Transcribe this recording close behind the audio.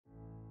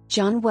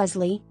John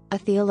Wesley, a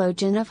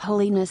theologian of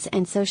holiness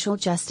and social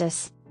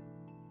justice.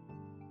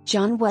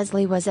 John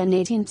Wesley was an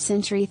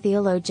 18th-century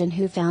theologian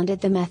who founded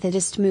the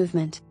Methodist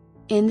movement.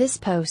 In this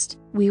post,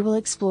 we will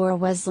explore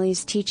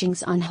Wesley's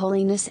teachings on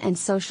holiness and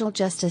social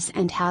justice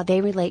and how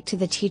they relate to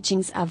the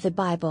teachings of the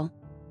Bible.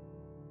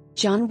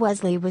 John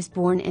Wesley was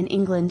born in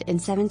England in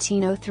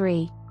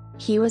 1703.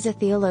 He was a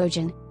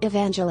theologian,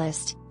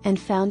 evangelist, and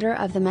founder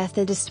of the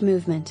Methodist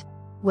movement.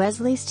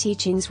 Wesley's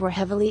teachings were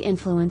heavily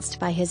influenced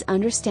by his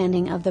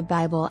understanding of the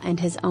Bible and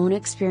his own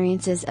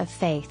experiences of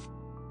faith.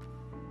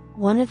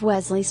 One of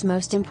Wesley's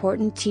most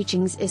important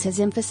teachings is his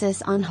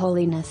emphasis on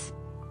holiness.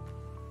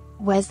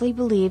 Wesley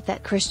believed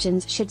that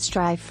Christians should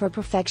strive for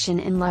perfection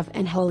in love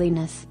and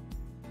holiness.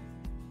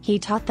 He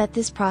taught that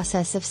this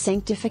process of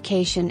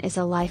sanctification is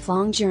a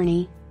lifelong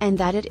journey, and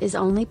that it is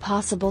only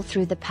possible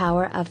through the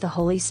power of the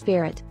Holy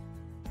Spirit.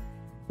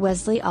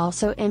 Wesley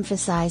also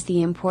emphasized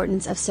the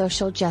importance of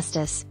social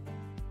justice.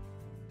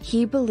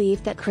 He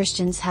believed that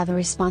Christians have a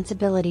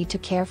responsibility to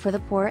care for the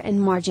poor and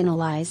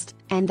marginalized,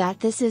 and that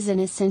this is an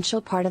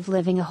essential part of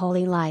living a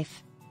holy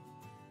life.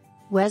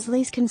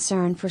 Wesley's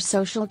concern for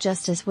social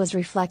justice was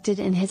reflected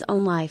in his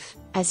own life,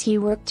 as he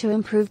worked to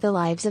improve the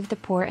lives of the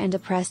poor and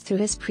oppressed through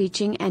his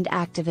preaching and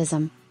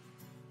activism.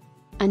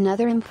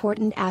 Another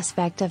important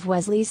aspect of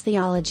Wesley's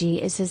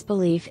theology is his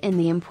belief in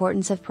the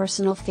importance of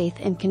personal faith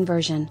and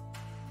conversion.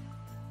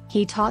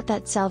 He taught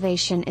that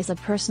salvation is a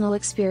personal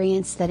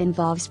experience that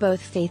involves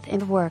both faith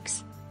and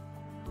works.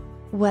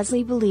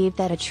 Wesley believed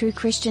that a true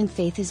Christian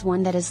faith is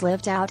one that is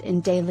lived out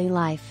in daily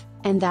life,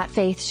 and that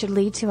faith should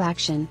lead to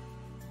action.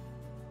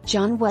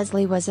 John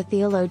Wesley was a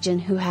theologian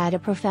who had a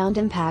profound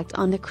impact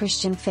on the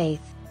Christian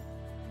faith.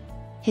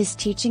 His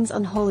teachings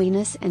on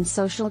holiness and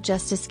social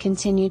justice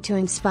continue to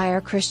inspire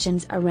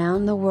Christians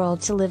around the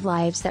world to live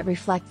lives that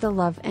reflect the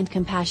love and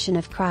compassion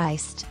of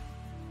Christ.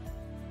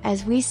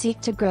 As we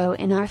seek to grow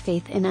in our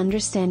faith and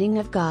understanding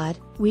of God,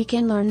 we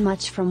can learn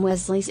much from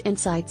Wesley's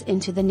insights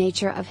into the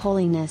nature of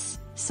holiness,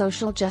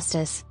 social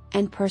justice,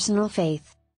 and personal faith.